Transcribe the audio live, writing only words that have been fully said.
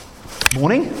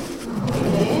Morning.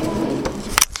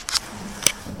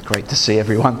 Great to see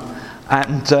everyone.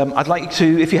 And I'd like you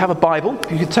to, if you have a Bible,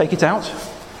 if you could take it out.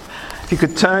 If you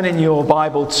could turn in your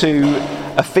Bible to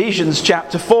Ephesians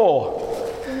chapter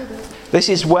 4. This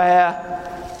is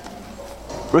where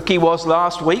Ricky was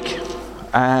last week.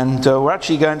 And we're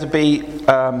actually going to be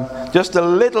just a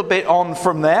little bit on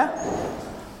from there.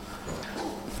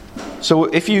 So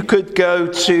if you could go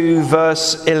to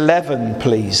verse 11,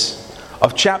 please,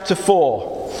 of chapter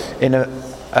 4 in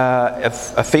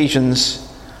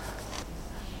Ephesians.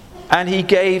 And he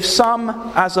gave some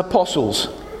as apostles,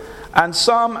 and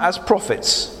some as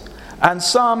prophets, and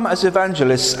some as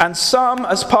evangelists, and some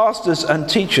as pastors and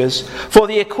teachers, for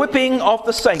the equipping of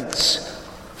the saints,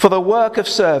 for the work of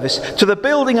service, to the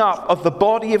building up of the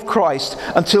body of Christ,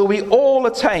 until we all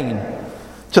attain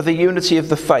to the unity of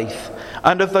the faith,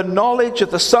 and of the knowledge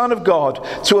of the Son of God,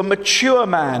 to a mature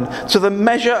man, to the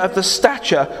measure of the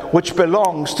stature which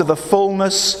belongs to the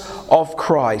fullness of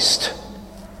Christ.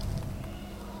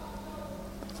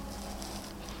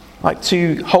 I'd like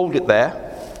to hold it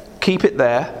there, keep it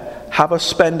there, have us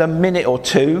spend a minute or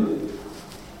two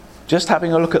just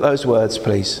having a look at those words,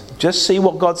 please. Just see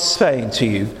what God's saying to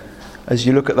you as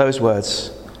you look at those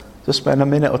words. Just spend a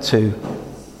minute or two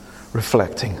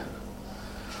reflecting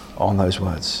on those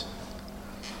words.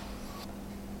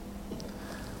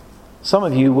 Some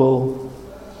of you will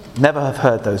never have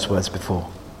heard those words before.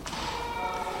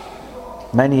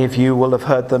 Many of you will have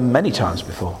heard them many times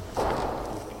before.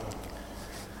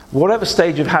 Whatever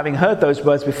stage of having heard those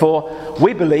words before,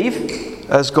 we believe,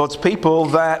 as God's people,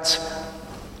 that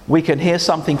we can hear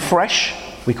something fresh.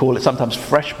 We call it sometimes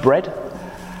fresh bread.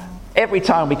 Every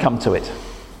time we come to it.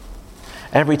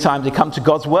 Every time we come to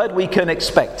God's word, we can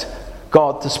expect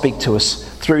God to speak to us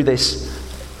through this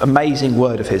amazing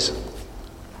word of His.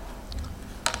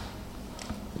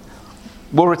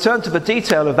 We'll return to the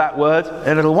detail of that word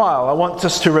in a little while. I want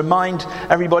us to remind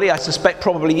everybody, I suspect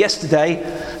probably yesterday,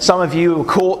 some of you were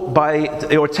caught by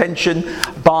your attention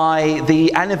by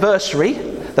the anniversary,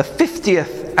 the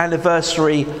 50th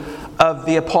anniversary of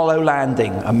the Apollo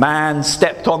landing. A man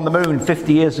stepped on the moon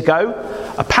 50 years ago.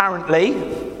 Apparently,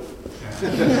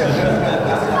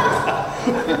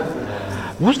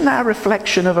 wasn't that a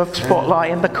reflection of a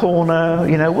spotlight in the corner?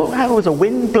 You know, how was the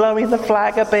wind blowing the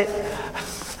flag a bit?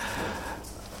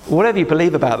 Whatever you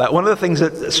believe about that, one of the things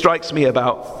that strikes me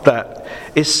about that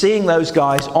is seeing those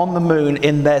guys on the moon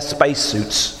in their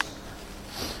spacesuits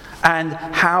and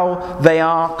how they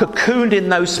are cocooned in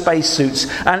those spacesuits.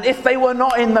 And if they were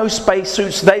not in those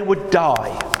spacesuits, they would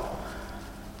die.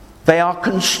 They are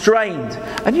constrained.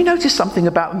 And you notice something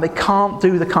about them. They can't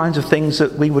do the kinds of things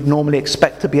that we would normally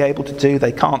expect to be able to do.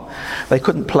 They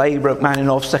couldn't play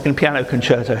Rachmaninoff's Second Piano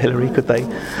Concerto, Hillary, could they?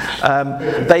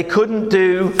 They couldn't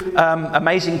do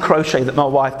amazing crochet that my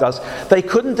wife does. They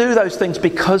couldn't do those things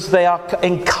because they are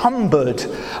encumbered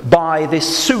by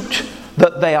this suit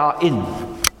that they are in.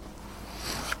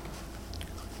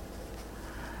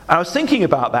 I was thinking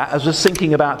about that as I was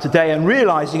thinking about today and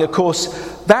realizing, of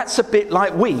course, that's a bit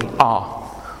like we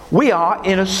are. We are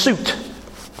in a suit.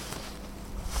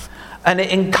 And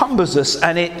it encumbers us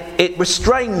and it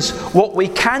restrains what we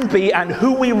can be and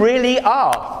who we really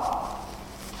are.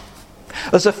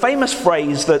 There's a famous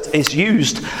phrase that is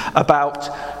used about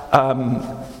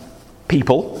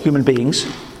people, human beings,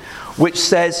 which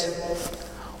says,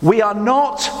 we are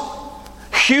not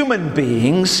human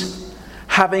beings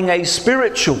having a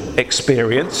spiritual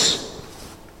experience.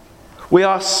 We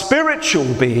are spiritual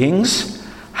beings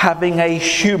having a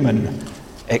human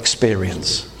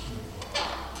experience.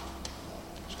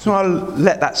 So I'll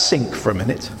let that sink for a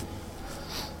minute.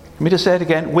 Let me just say it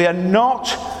again. We are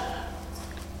not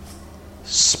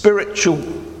spiritual.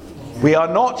 We are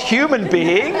not human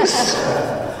beings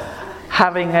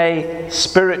having a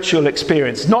spiritual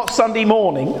experience. Not Sunday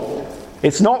morning.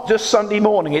 It's not just Sunday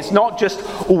morning. It's not just,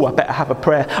 I better have a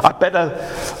prayer.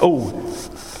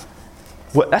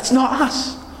 That's not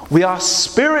us. We are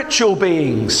spiritual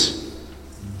beings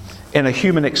in a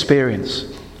human experience.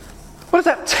 What does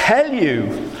that tell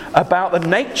you about the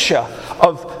nature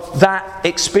of that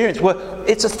experience? Well,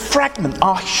 it's a fragment.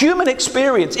 Our human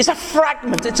experience is a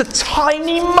fragment. It's a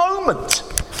tiny moment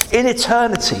in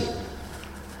eternity.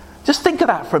 Just think of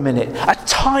that for a minute. A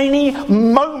tiny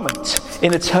moment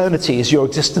in eternity is your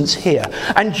existence here.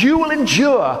 And you will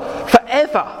endure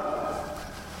forever.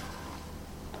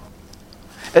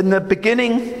 In the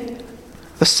beginning,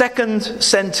 the second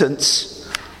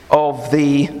sentence of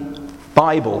the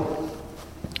Bible,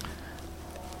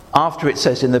 after it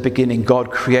says, in the beginning God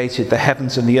created the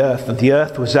heavens and the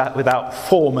earth was without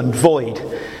form and void,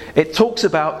 it talks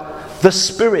about the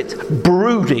Spirit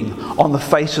brooding on the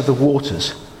face of the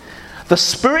waters. The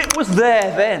Spirit was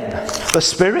there then. The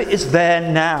Spirit is there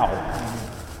now.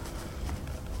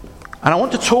 And I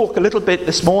want to talk a little bit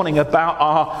this morning about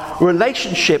our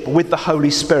relationship with the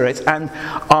Holy Spirit and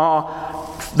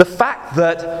the fact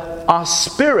that our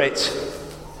spirit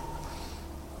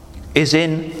is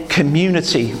in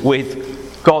community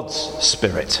with God's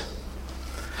Spirit.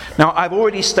 Now, I've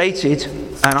already stated,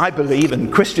 and I believe,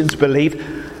 and Christians believe,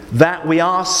 that we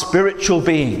are spiritual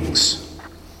beings.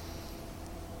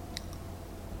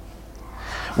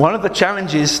 One of the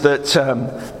challenges that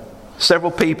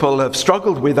several people have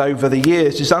struggled with over the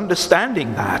years is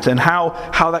understanding that and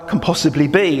how that can possibly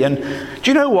be. And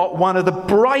do you know what? One of the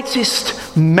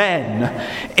brightest men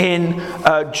in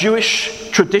Jewish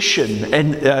tradition,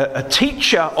 and a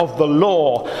teacher of the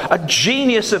law, a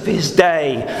genius of his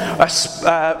day,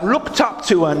 looked up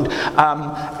to, and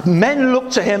men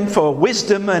looked to him for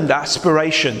wisdom and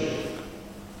aspiration.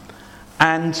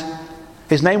 And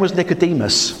his name was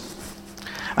Nicodemus.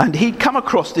 And he'd come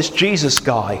across this Jesus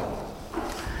guy.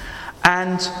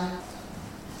 And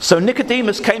so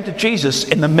Nicodemus came to Jesus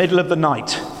in the middle of the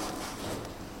night.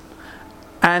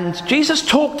 And Jesus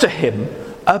talked to him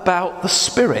about the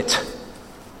Spirit.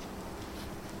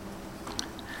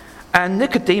 And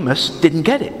Nicodemus didn't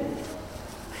get it.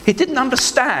 He didn't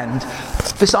understand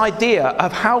this idea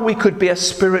of how we could be a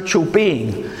spiritual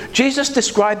being. Jesus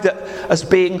described it as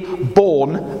being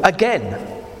born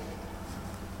again.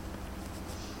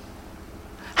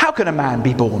 How can a man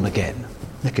be born again?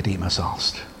 Nicodemus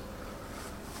asked.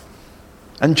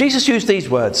 And Jesus used these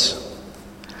words.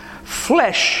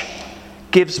 Flesh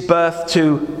gives birth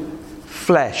to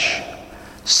flesh.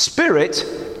 Spirit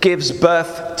gives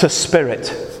birth to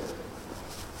spirit.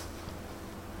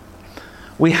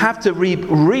 We have to be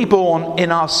reborn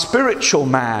in our spiritual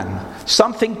man.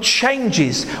 Something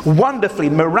changes wonderfully,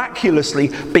 miraculously,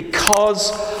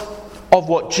 because of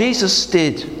what Jesus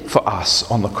did for us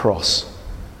on the cross.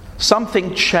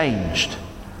 Something changed.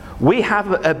 We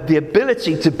have the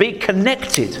ability to be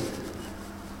connected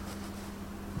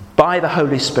by the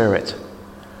Holy Spirit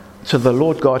to the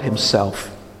Lord God Himself.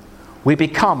 We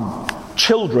become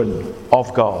children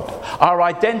of God. Our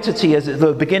identity, as at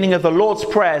the beginning of the Lord's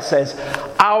Prayer says,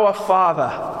 Our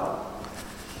Father.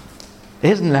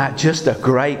 Isn't that just a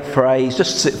great phrase?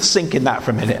 Just sink in that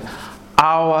for a minute.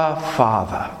 Our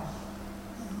Father.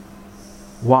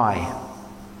 Why?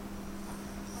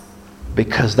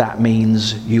 Because that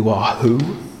means you are who?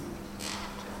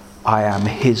 I am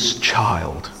His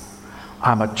child.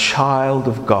 I'm a child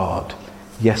of God.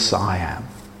 Yes, I am.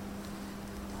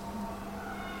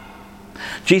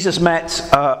 Jesus met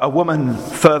a woman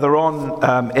further on,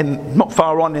 not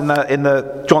far on in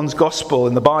the John's Gospel,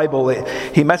 in the Bible.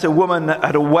 He met a woman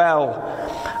at a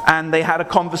well, and they had a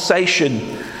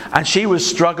conversation, and she was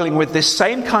struggling with this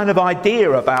same kind of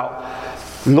idea about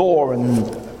law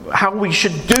and how we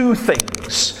should do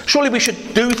things. Surely we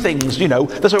should do things,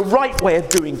 there's a right way of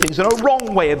doing things and a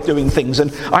wrong way of doing things,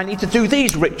 and I need to do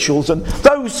these rituals and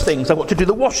those things. I've got to do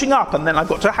the washing up, and then I've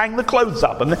got to hang the clothes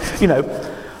up, and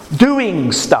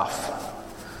doing stuff.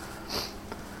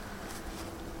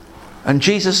 And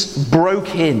Jesus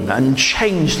broke in and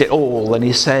changed it all, and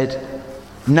He said,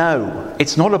 no,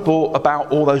 it's not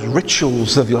about all those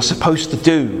rituals that you're supposed to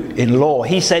do in law.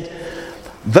 He said,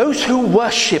 those who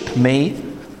worship me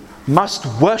must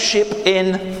worship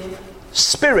in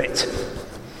spirit.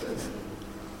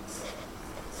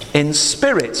 In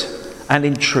spirit and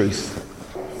in truth.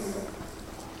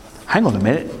 Hang on a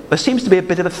minute. There seems to be a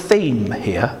bit of a theme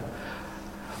here.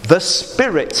 The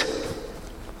Spirit.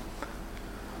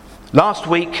 Last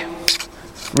week,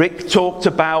 Rick talked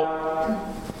about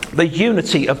the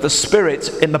unity of the Spirit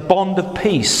in the bond of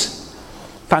peace.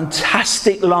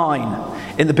 Fantastic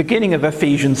line in the beginning of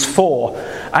Ephesians 4.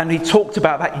 And he talked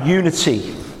about that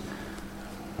unity.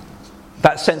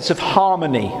 That sense of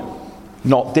harmony,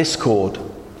 not discord.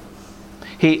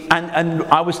 And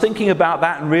I was thinking about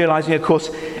that and realizing, of course,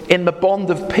 in the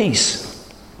bond of peace.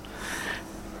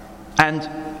 And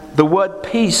the word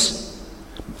peace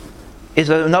is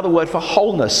another word for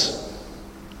wholeness.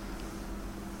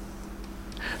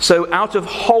 So out of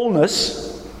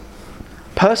wholeness,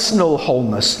 personal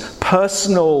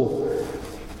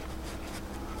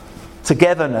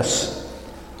togetherness,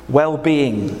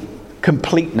 well-being,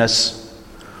 completeness,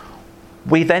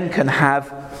 we then can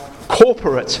have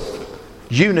corporate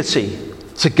unity,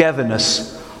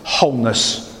 togetherness,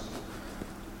 wholeness.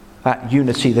 That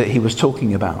unity that he was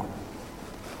talking about.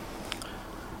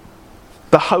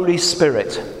 The Holy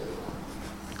Spirit.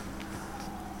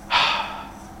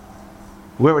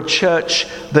 We're a church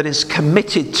that is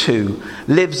committed to,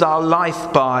 lives our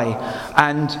life by,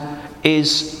 and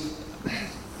is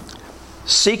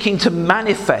seeking to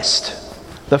manifest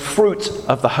the fruit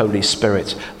of the Holy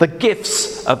Spirit, the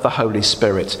gifts of the Holy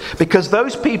Spirit. Because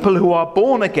those people who are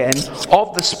born again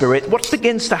of the Spirit, what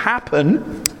begins to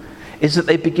happen is that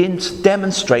they begin to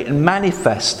demonstrate and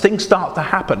manifest. Things start to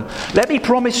happen. Let me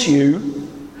promise you,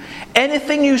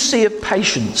 anything you see of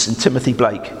patience in Timothy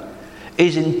Blake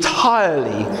is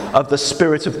entirely of the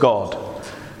Spirit of God.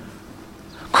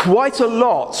 Quite a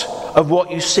lot of what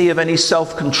you see of any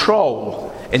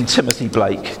self-control in Timothy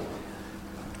Blake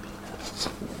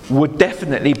would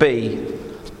definitely be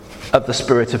of the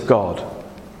Spirit of God.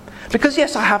 Because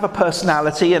yes, I have a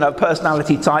personality and a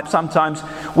personality type. Sometimes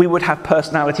we would have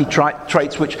personality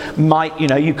traits which might,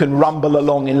 you can rumble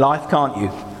along in life, can't you?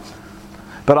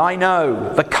 But I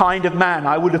know the kind of man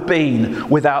I would have been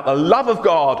without the love of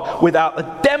God, without the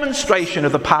demonstration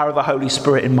of the power of the Holy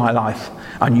Spirit in my life.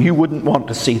 And you wouldn't want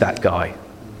to see that guy.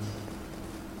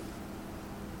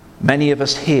 Many of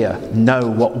us here know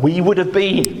what we would have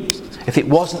been if it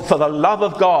wasn't for the love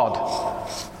of God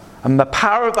and the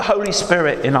power of the Holy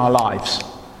Spirit in our lives.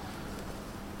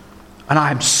 And I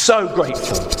am so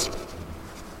grateful.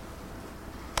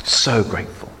 So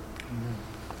grateful.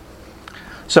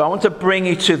 So I want to bring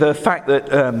you to the fact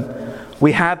that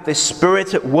we have this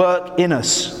Spirit at work in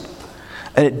us.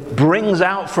 And it brings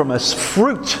out from us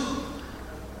fruit.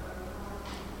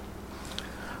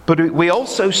 But we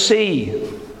also see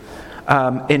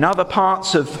in other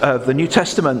parts of the New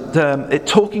Testament it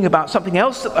talking about something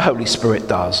else that the Holy Spirit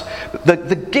does.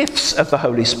 The gifts of the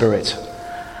Holy Spirit.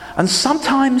 And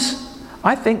sometimes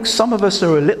I think some of us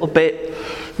are a little bit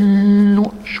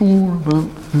not sure about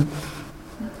it.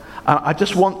 I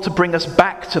just want to bring us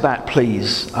back to that,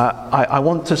 please.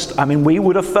 We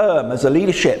would affirm as a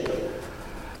leadership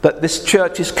that this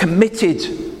church is committed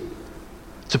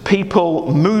to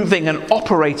people moving and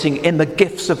operating in the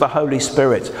gifts of the Holy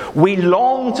Spirit. We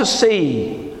long to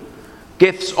see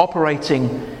gifts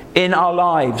operating in our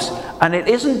lives. And it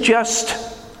isn't just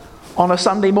on a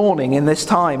Sunday morning in this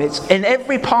time. It's in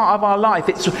every part of our life.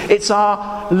 It's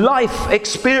our life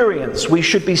experience. We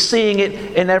should be seeing it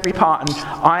in every part. And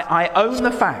I own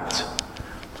the fact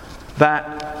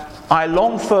that I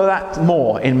long for that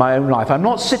more in my own life. I'm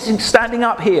not standing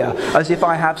up here as if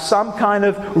I have some kind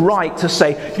of right to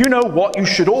say, you know what, you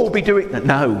should all be doing that.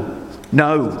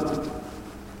 No.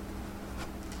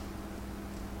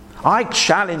 I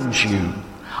challenge you.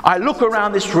 I look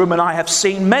around this room and I have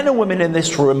seen men and women in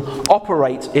this room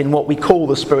operate in what we call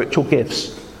the spiritual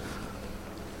gifts.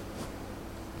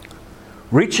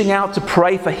 Reaching out to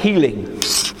pray for healing.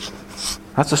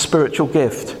 That's a spiritual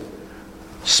gift.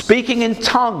 Speaking in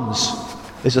tongues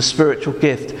is a spiritual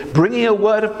gift. Bringing a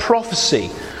word of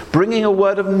prophecy. Bringing a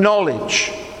word of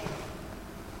knowledge.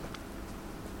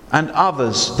 And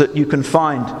others that you can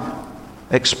find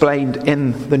explained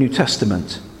in the New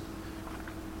Testament.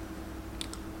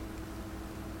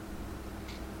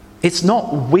 It's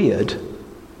not weird.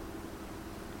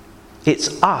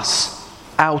 It's us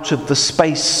out of the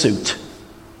spacesuit.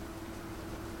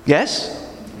 Yes?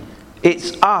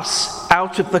 It's us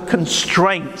out of the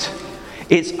constraint.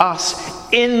 It's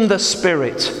us in the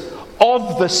Spirit,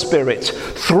 of the Spirit,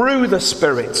 through the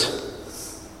Spirit.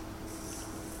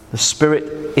 The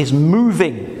Spirit is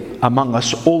moving among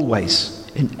us always,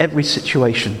 in every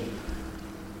situation.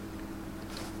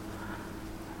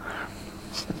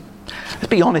 Let's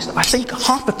be honest, I think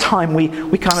half the time we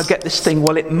kind of get this thing,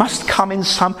 well, it must come in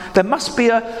there must be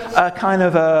a kind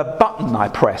of a button I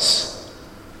press.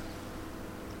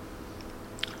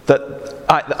 That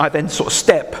I then sort of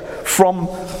step from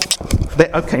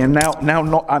and now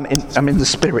I'm in the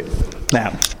Spirit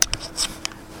now.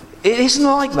 It isn't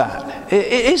like that.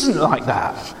 It isn't like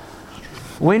that.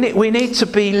 We need to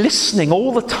be listening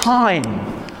all the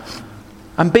time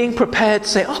and being prepared to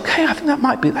say, okay, I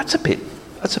think that's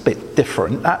a bit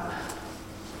different.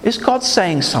 Is God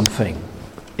saying something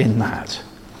in that?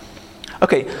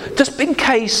 Okay, just in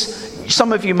case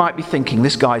some of you might be thinking,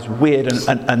 this guy's weird and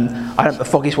I don't know,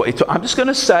 foggy's what he's talking. I'm just going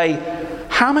to say,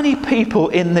 how many people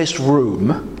in this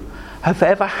room have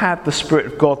ever had the Spirit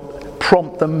of God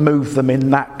prompt them, move them in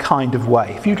that kind of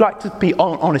way? If you'd like to be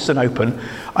honest and open,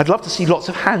 I'd love to see lots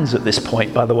of hands at this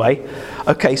point, by the way.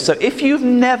 Okay, so if you've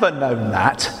never known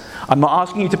that, I'm not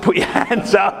asking you to put your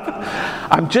hands up.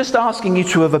 I'm just asking you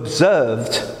to have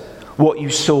observed what you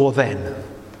saw then.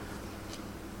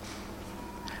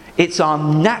 It's our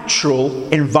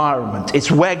natural environment. It's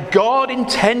where God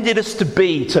intended us to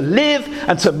be, to live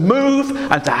and to move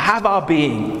and to have our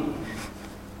being.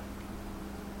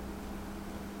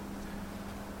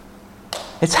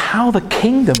 It's how the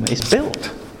kingdom is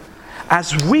built.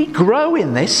 As we grow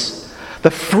in this, the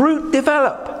fruit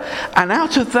develop. And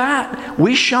out of that,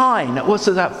 we shine. What's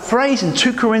that phrase in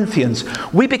 2 Corinthians?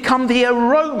 We become the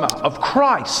aroma of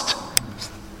Christ.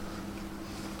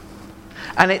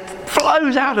 And it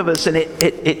flows out of us, and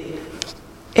it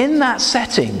in that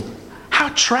setting, how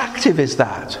attractive is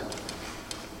that?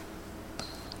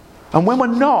 And when we're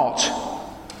not,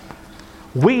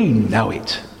 we know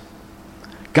it.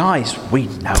 Guys, we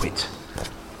know it.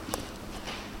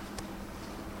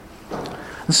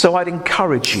 And so I'd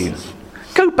encourage you,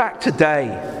 go back today,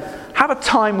 have a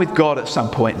time with God at some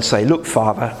point and say, look,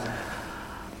 Father,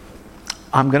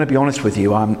 I'm going to be honest with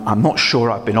you, I'm not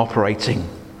sure I've been operating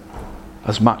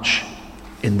as much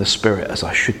in the Spirit as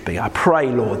I should be. I pray,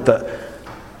 Lord, that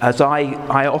as I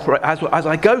operate, as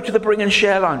I go to the Bring and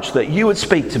Share lunch, that you would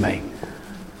speak to me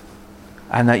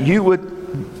and that you would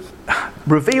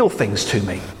reveal things to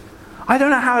me. I don't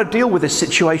know how to deal with this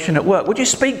situation at work. Would you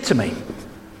speak to me?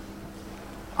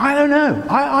 I don't know.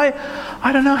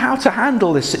 I don't know how to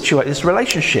handle this situation, this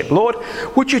relationship. Lord,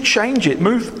 would you change it?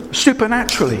 Move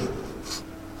supernaturally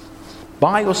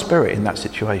by your Spirit in that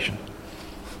situation.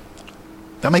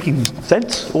 That making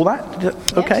sense? All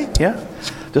that? Okay, yeah.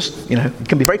 Just, it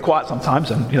can be very quiet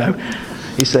sometimes, and,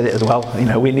 he said it as well.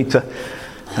 We need to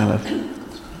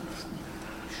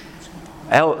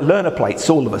learner plates,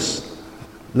 all of us.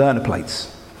 Learner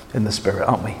plates in the Spirit,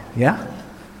 aren't we? Yeah?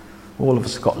 All of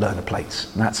us have got learner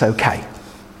plates, and that's okay.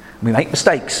 We make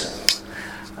mistakes,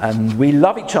 and we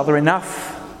love each other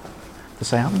enough to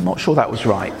say, I'm not sure that was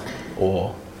right,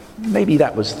 or maybe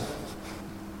that was...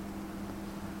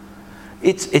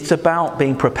 It's about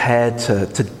being prepared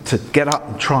to get up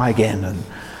and try again,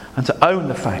 and to own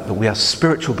the fact that we are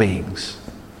spiritual beings.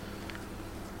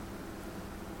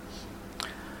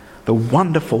 The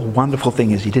wonderful, wonderful thing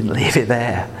is he didn't leave it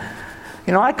there.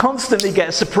 I constantly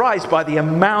get surprised by the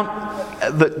amount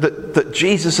that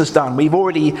Jesus has done. We've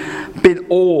already been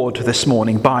awed this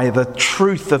morning by the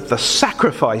truth of the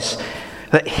sacrifice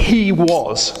that he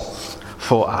was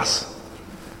for us.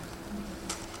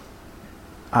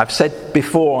 I've said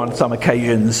before on some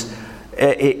occasions,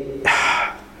 it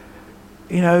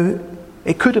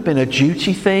could have been a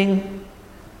duty thing.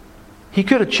 He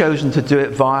could have chosen to do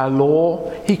it via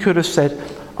law. He could have said,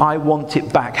 I want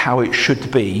it back how it should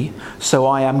be, so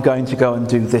I am going to go and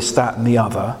do this, that and the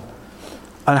other,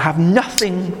 and have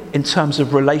nothing in terms of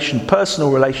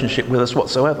personal relationship with us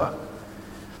whatsoever.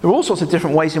 There are all sorts of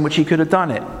different ways in which he could have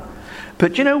done it.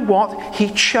 But you know what?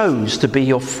 He chose to be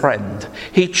your friend.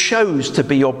 He chose to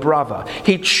be your brother.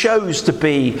 He chose to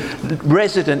be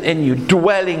resident in you,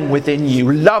 dwelling within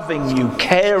you, loving you,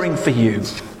 caring for you.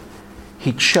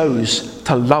 He chose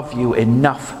to love you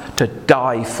enough to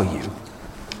die for you.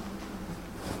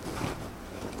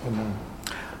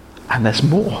 And there's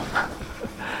more.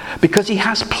 Because he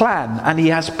has plan and he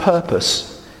has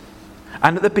purpose.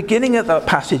 And at the beginning of that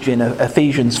passage in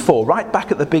Ephesians 4, right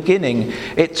back at the beginning,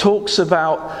 it talks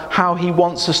about how he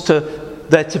wants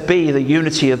there to be the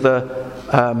unity of the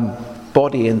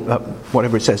body, and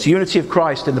whatever it says, unity of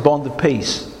Christ in the bond of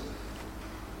peace.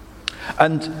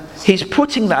 And he's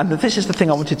putting that, and this is the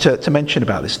thing I wanted to mention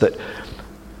about this, that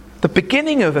the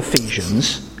beginning of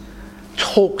Ephesians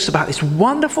talks about these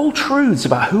wonderful truths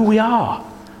about who we are.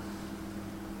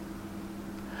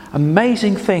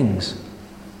 Amazing things.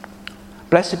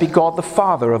 Blessed be God the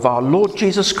Father of our Lord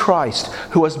Jesus Christ,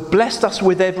 who has blessed us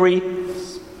with every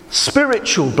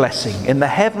spiritual blessing in the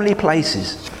heavenly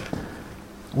places.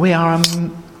 We are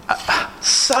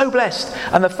so blessed.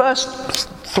 And the first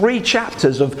 3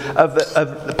 chapters of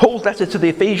Paul's letter to the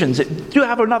Ephesians, do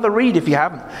have another read if you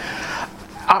haven't,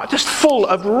 are just full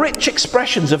of rich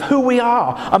expressions of who we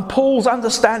are and Paul's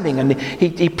understanding, and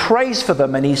he prays for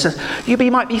them, and he says you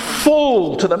might be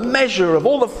full to the measure of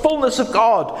all the fullness of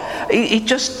God. He's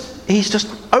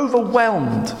just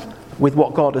overwhelmed with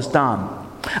what God has done.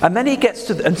 And then he gets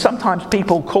to, and sometimes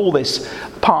people call this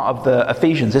part of the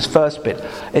Ephesians, this first bit,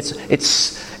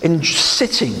 it's in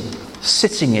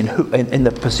sitting in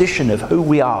the position of who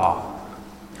we are.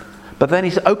 But then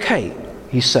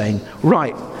he's saying,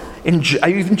 right, have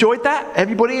you enjoyed that?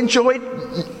 Everybody enjoyed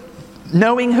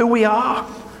knowing who we are?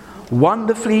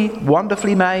 Wonderfully,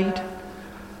 wonderfully made.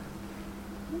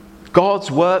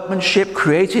 God's workmanship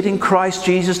created in Christ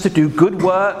Jesus to do good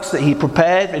works that he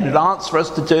prepared in advance for us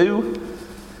to do.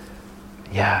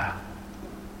 Yeah.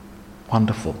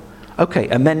 Wonderful. Okay,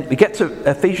 and then we get to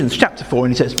Ephesians chapter 4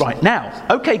 and he says, right, now,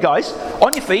 okay guys,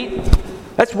 on your feet.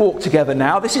 Let's walk together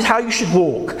now. This is how you should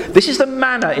walk. This is the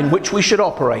manner in which we should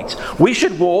operate. We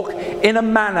should walk in a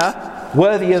manner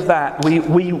worthy of that. We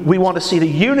want to see the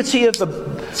unity of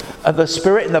of the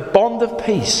Spirit in the bond of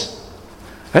peace.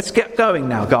 Let's get going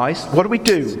now, guys. What do we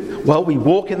do? Well, we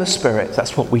walk in the Spirit.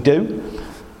 That's what we do.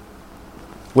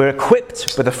 We're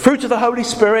equipped with the fruit of the Holy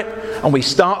Spirit, and we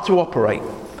start to operate.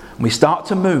 We start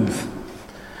to move.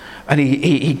 And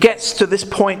he gets to this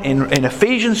point in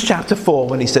Ephesians chapter 4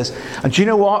 when he says, and do you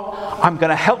know what? I'm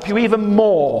going to help you even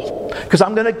more, because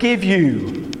I'm going to give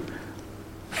you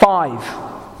 5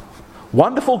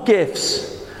 wonderful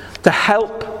gifts to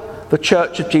help the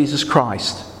church of Jesus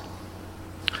Christ.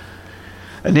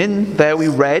 And in there we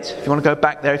read, if you want to go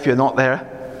back there if you're not there,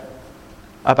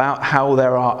 about how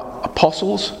there are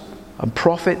apostles and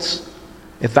prophets,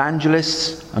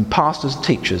 evangelists and pastors and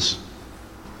teachers.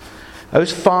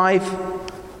 Those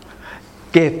 5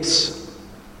 gifts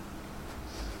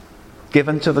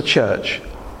given to the church.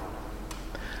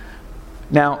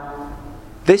 Now,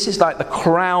 this is like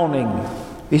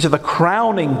these are the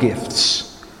crowning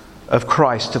gifts of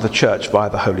Christ to the church via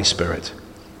the Holy Spirit.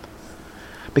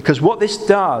 Because what this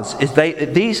does is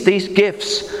these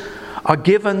gifts are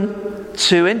given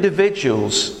to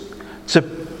individuals to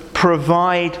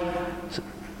provide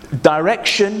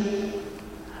direction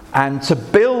and to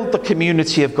build the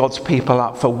community of God's people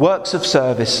up for works of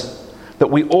service, that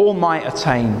we all might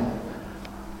attain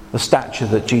the stature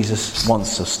that Jesus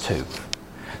wants us to.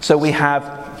 So we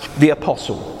have the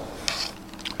apostle.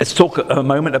 Let's talk a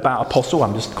moment about apostle.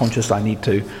 I'm just conscious I need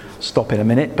to stop in a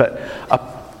minute. But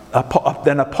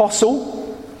an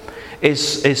apostle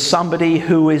is somebody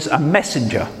who is a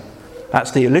messenger.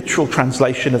 That's the literal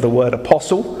translation of the word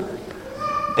apostle.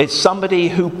 It's somebody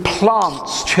who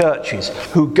plants churches,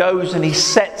 who goes and he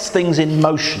sets things in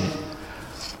motion.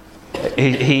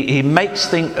 He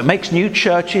makes new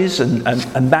churches, and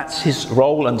that's his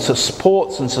role, and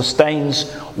supports and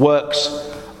sustains works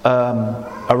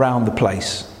around the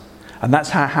place. And that's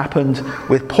how it happened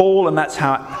with Paul, and that's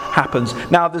how it happens.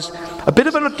 Now, there's a bit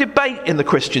of a debate in the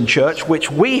Christian church,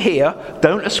 which we here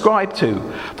don't ascribe to.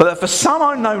 But that for some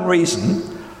unknown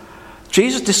reason,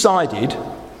 Jesus decided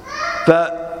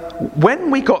that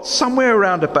when we got somewhere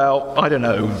around about,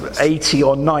 80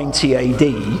 or 90 AD,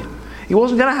 he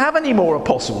wasn't going to have any more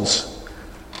apostles.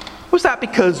 Was that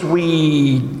because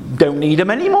we don't need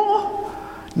them anymore?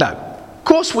 No. Of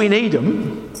course we need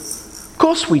them. Of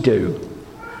course we do.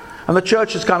 And the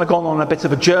church has kind of gone on a bit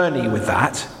of a journey with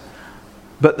that.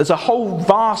 But there's a whole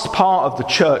vast part of the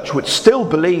church which still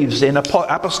believes in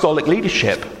apostolic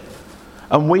leadership.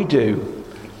 And we do.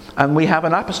 And we have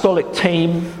an apostolic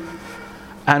team.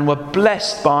 And we're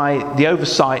blessed by the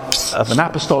oversight of an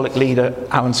apostolic leader,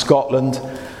 Alan Scotland.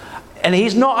 And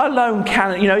he's not alone,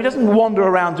 he doesn't wander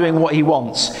around doing what he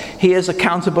wants. He is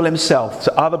accountable himself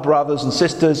to other brothers and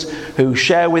sisters who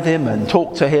share with him and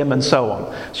talk to him and so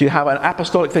on. So you have an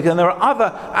apostolic figure, and there are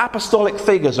other apostolic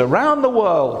figures around the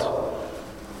world.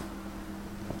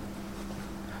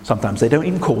 Sometimes they don't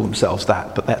even call themselves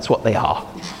that, but that's what they are.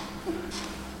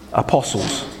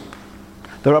 Apostles.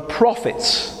 There are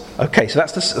prophets. Okay, so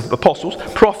that's the apostles.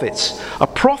 Prophets. A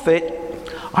prophet,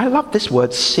 I love this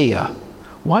word, seer.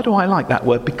 Why do I like that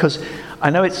word? Because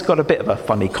I know it's got a bit of a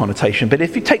funny connotation, but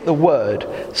if you take the word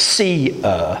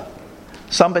seer,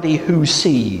 somebody who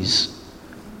sees,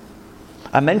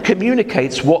 and then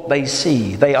communicates what they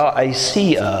see, they are a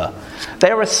seer.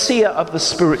 They're a seer of the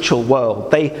spiritual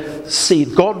world. They see,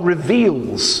 God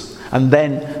reveals, and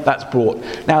then that's brought.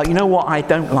 Now, you know what I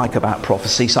don't like about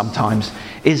prophecy sometimes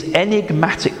is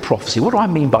enigmatic prophecy. What do I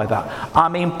mean by that? I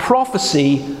mean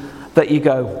prophecy that you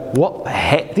go, what the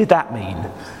heck did that mean?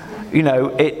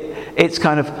 It's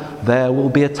kind of, there will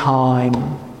be a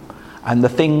time, and the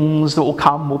things that will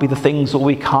come will be the things that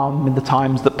will come in the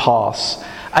times that pass.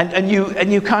 And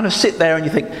you kind of sit there and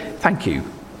you think, thank you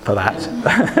for that.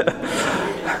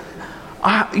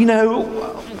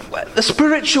 The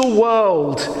spiritual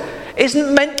world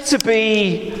isn't meant to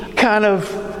be kind of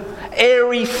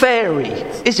airy-fairy,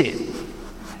 is it?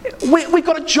 We've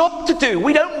got a job to do.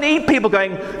 We don't need people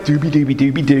going,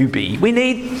 doobie-doobie-doobie-doobie. We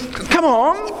need, come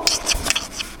on.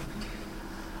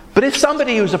 But if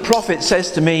somebody who's a prophet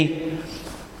says to me,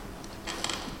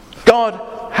 God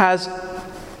has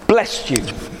blessed you,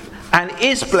 and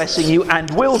is blessing you, and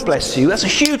will bless you, that's a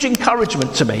huge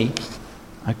encouragement to me.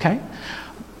 Okay?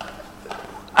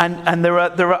 And there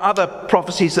are other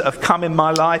prophecies that have come in my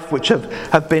life which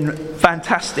have been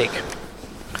fantastic.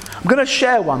 I'm going to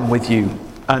share one with you.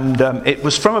 And it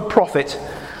was from a prophet,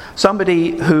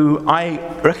 somebody who I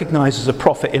recognise as a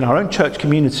prophet in our own church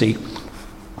community.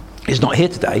 Is not here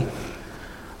today.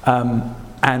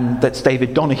 And that's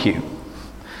David Donahue.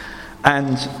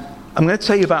 And I'm going to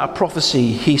tell you about a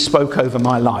prophecy he spoke over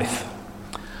my life.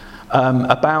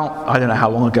 About, I don't know how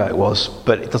long ago it was,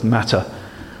 but it doesn't matter.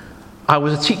 I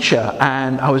was a teacher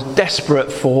and I was desperate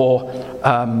for,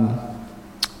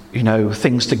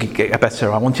 things to get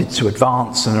better. I wanted to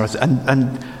advance,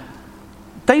 and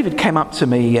David came up to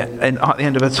me at the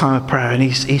end of a time of prayer, and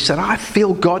he said, I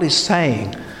feel God is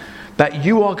saying that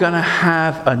you are going to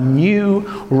have a new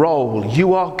role.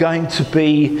 You are going to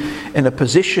be in a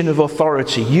position of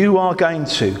authority. You are going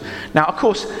to. Now, of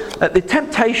course, the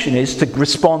temptation is to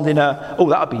respond in that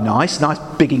would be nice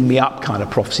bigging me up kind of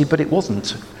prophecy, but it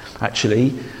wasn't,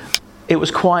 actually. It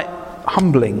was quite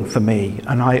humbling for me,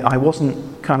 and I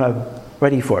wasn't kind of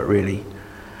ready for it, really.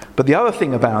 But the other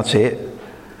thing about it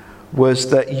was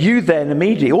that you then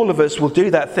immediately, all of us will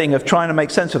do that thing of trying to make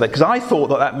sense of it, because I thought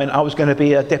that meant I was going to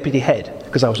be a deputy head,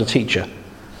 because I was a teacher.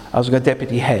 I was going to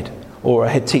deputy head, or a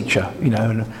head teacher,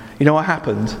 and you know what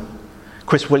happened?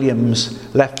 Chris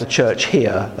Williams left the church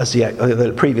here as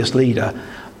the previous leader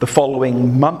the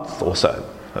following month or so.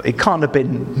 It can't have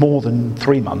been more than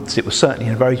 3 months. It was certainly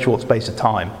in a very short space of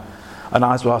time. And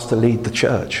I was asked to lead the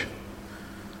church.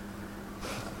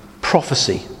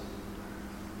 Prophecy.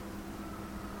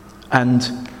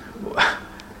 And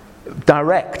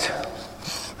direct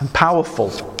and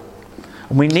powerful,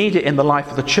 and we need it in the life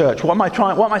of the church. What am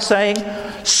I saying?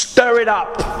 Stir it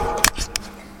up.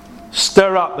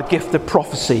 Stir up the gift of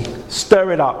prophecy.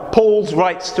 Stir it up. Paul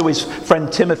writes to his friend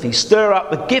Timothy, stir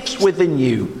up the gifts within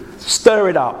you. Stir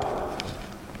it up.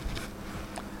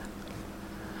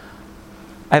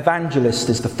 Evangelist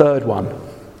is the third one.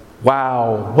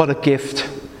 Wow, what a gift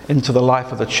into the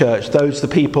life of the church. Those are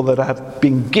the people that have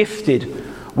been gifted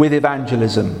with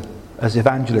evangelism as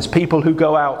evangelists. People who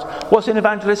go out. What's an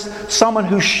evangelist? Someone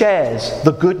who shares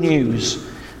the good news.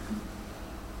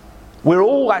 We're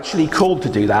all actually called to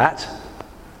do that.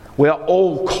 We are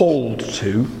all called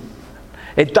to.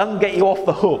 It doesn't get you off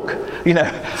the hook.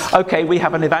 Okay, we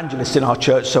have an evangelist in our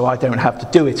church, so I don't have to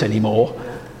do it anymore.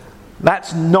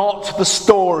 That's not the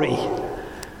story.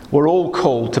 We're all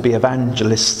called to be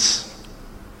evangelists.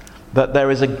 But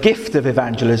there is a gift of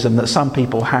evangelism that some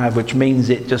people have, which means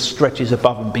it just stretches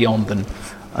above and beyond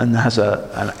and has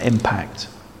an impact.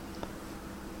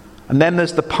 And then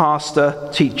there's the pastors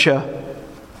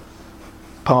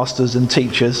and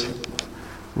teachers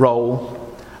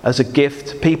role as a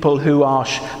gift. People who are,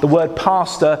 the word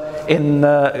pastor in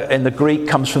the Greek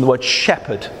comes from the word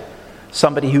shepherd.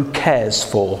 Somebody who cares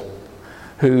for,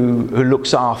 who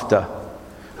looks after,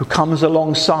 who comes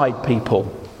alongside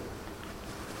people.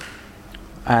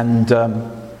 And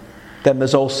then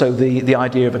there's also the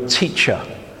idea of a teacher,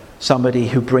 somebody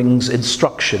who brings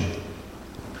instruction.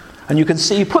 And you can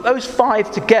see, you put those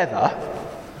 5 together,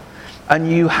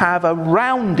 and you have a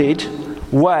rounded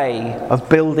way of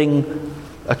building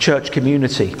a church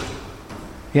community.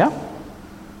 Yeah?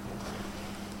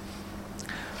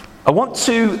 I want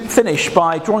to finish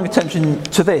by drawing attention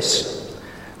to this.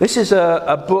 This is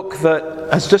a book that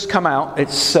has just come out.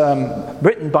 It's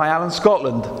written by Alan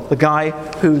Scotland, the guy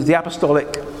who's the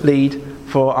apostolic lead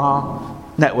for our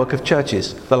network of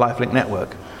churches, the LifeLink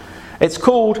Network. It's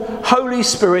called Holy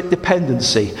Spirit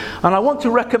Dependency, and I want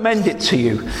to recommend it to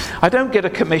you. I don't get a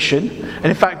commission, and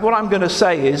in fact what I'm going to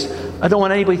say is I don't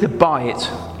want anybody to buy it.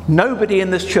 Nobody in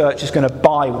this church is going to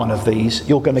buy one of these.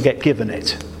 You're going to get given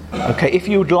it. Okay, if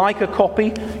you'd like a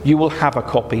copy, you will have a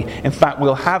copy. In fact,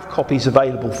 we'll have copies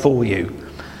available for you.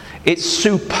 It's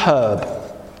superb.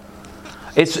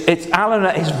 It's Alan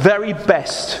at his very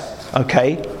best.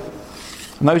 Okay,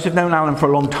 and those who've known Alan for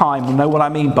a long time will know what I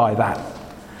mean by that.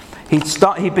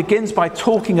 He begins by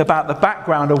talking about the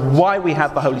background of why we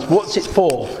have the Holy Spirit. What's it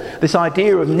for? This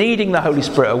idea of needing the Holy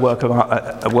Spirit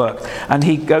at work. And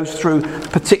he goes through,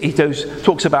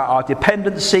 talks about our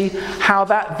dependency, how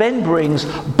that then brings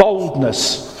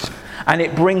boldness. And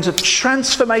it brings a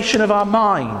transformation of our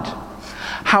mind.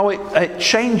 How it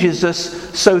changes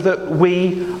us so that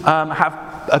we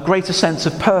have a greater sense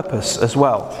of purpose as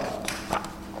well.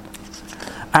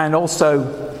 And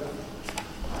also,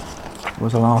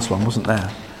 was the last one, wasn't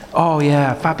there? Oh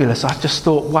yeah, fabulous. I just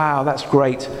thought, wow, that's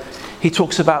great. He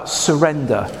talks about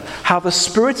surrender. How the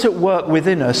Spirit at work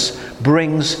within us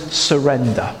brings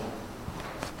surrender.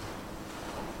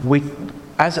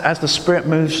 As the Spirit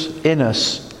moves in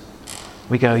us,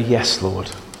 we go, yes,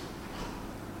 Lord.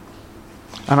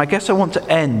 And I guess I want to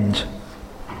end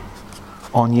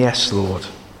on yes, Lord.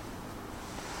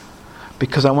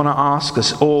 Because I want to ask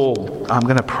us all, I'm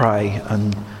going to pray,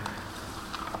 and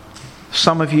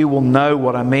some of you will know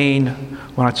what I mean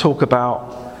when I talk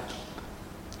about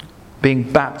being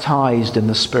baptized in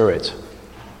the Spirit.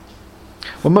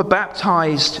 When we're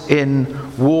baptized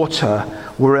in water,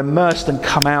 we're immersed and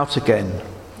come out again.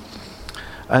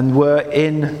 And we're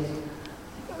in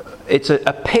it's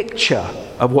a picture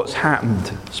of what's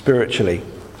happened spiritually.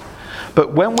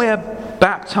 But when we're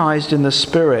baptized in the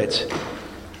Spirit,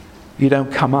 you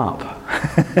don't come up.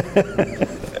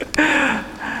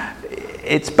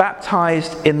 It's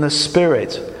baptized in the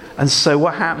Spirit. And so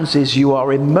what happens is you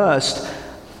are immersed,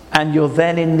 and you're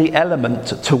then in the element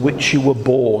to which you were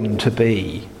born to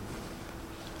be.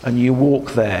 And you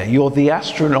walk there. You're the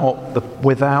astronaut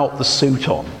without the suit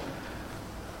on.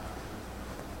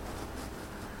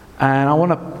 And I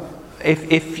want to,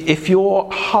 if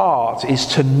your heart is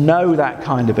to know that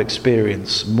kind of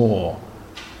experience more,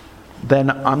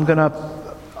 then I'm going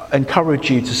to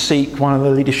encourage you to seek one of the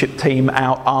leadership team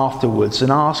out afterwards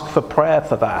and ask for prayer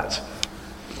for that.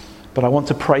 But I want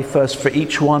to pray first for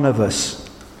each one of us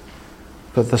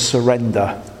for the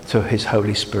surrender to His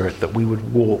Holy Spirit, that we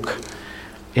would walk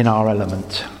in our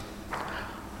element.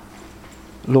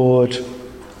 Lord,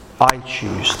 I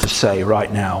choose to say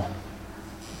right now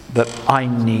that I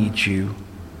need you.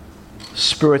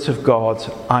 Spirit of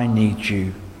God, I need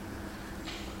you.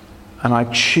 And I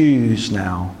choose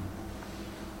now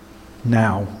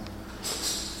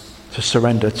to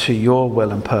surrender to your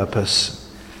will and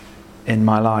purpose in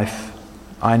my life.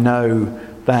 I know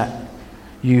that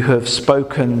you have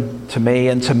spoken to me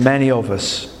and to many of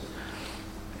us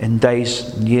in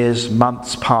days, years,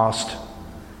 months past,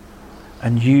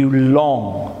 and you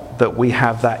long that we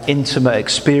have that intimate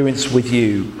experience with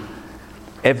you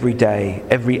every day,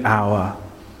 every hour.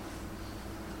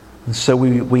 And so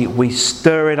we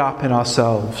stir it up in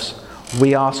ourselves.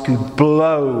 We ask you,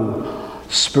 blow,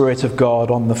 Spirit of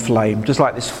God, on the flame, just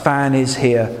like this fan is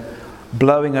here,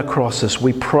 blowing across us.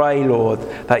 We pray, Lord,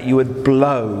 that you would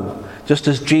blow, just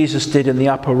as Jesus did in the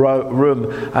upper room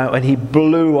when he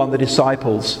blew on the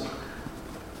disciples.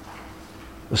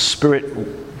 The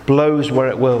Spirit blows where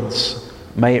it wills.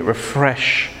 May it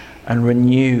refresh and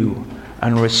renew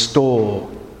and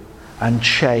restore and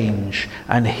change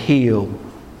and heal.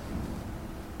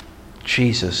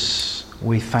 Jesus,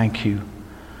 we thank you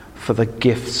for the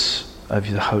gifts of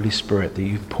the Holy Spirit that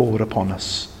you've poured upon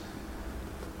us.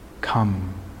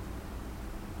 Come.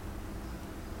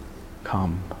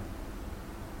 Come.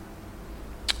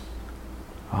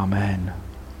 Amen.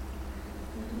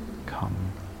 Come.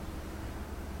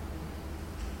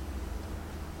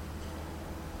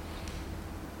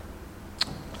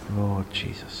 Lord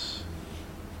Jesus.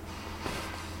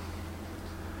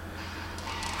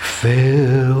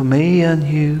 Fill me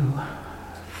anew.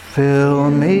 Fill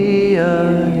me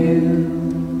anew.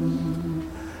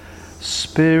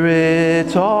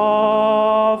 Spirit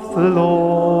of the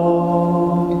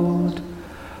Lord,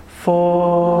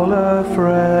 fall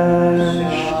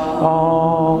afresh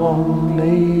on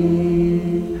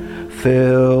me.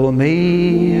 Fill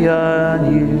me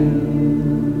anew.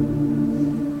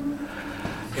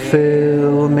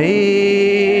 Fill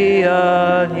me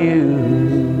anew.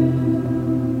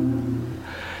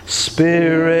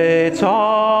 Spirit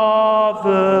of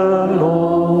the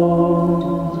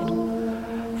Lord,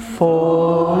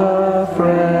 fall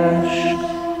afresh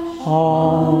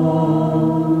on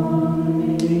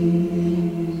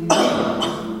me.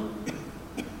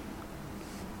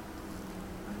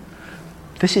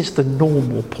 This is the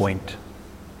normal point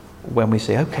when we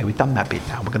say, okay, we've done that bit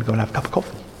now, we're going to go and have a cup of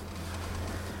coffee.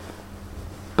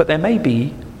 But there may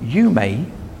be, you may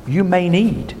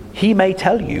need, he may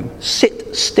tell you,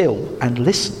 sit still and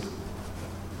listen.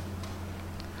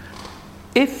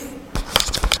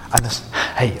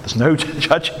 There's no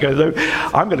judging. No,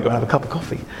 I'm going to go and have a cup of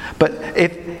coffee. But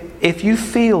if you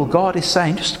feel God is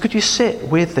saying, just could you sit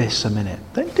with this a minute?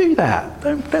 Don't do that.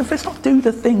 Let's not do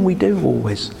the thing we do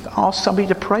always. Ask somebody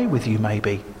to pray with you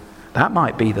maybe. That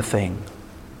might be the thing.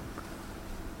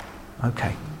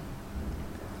 Okay.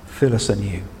 Fill us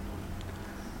anew.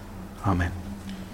 Amen.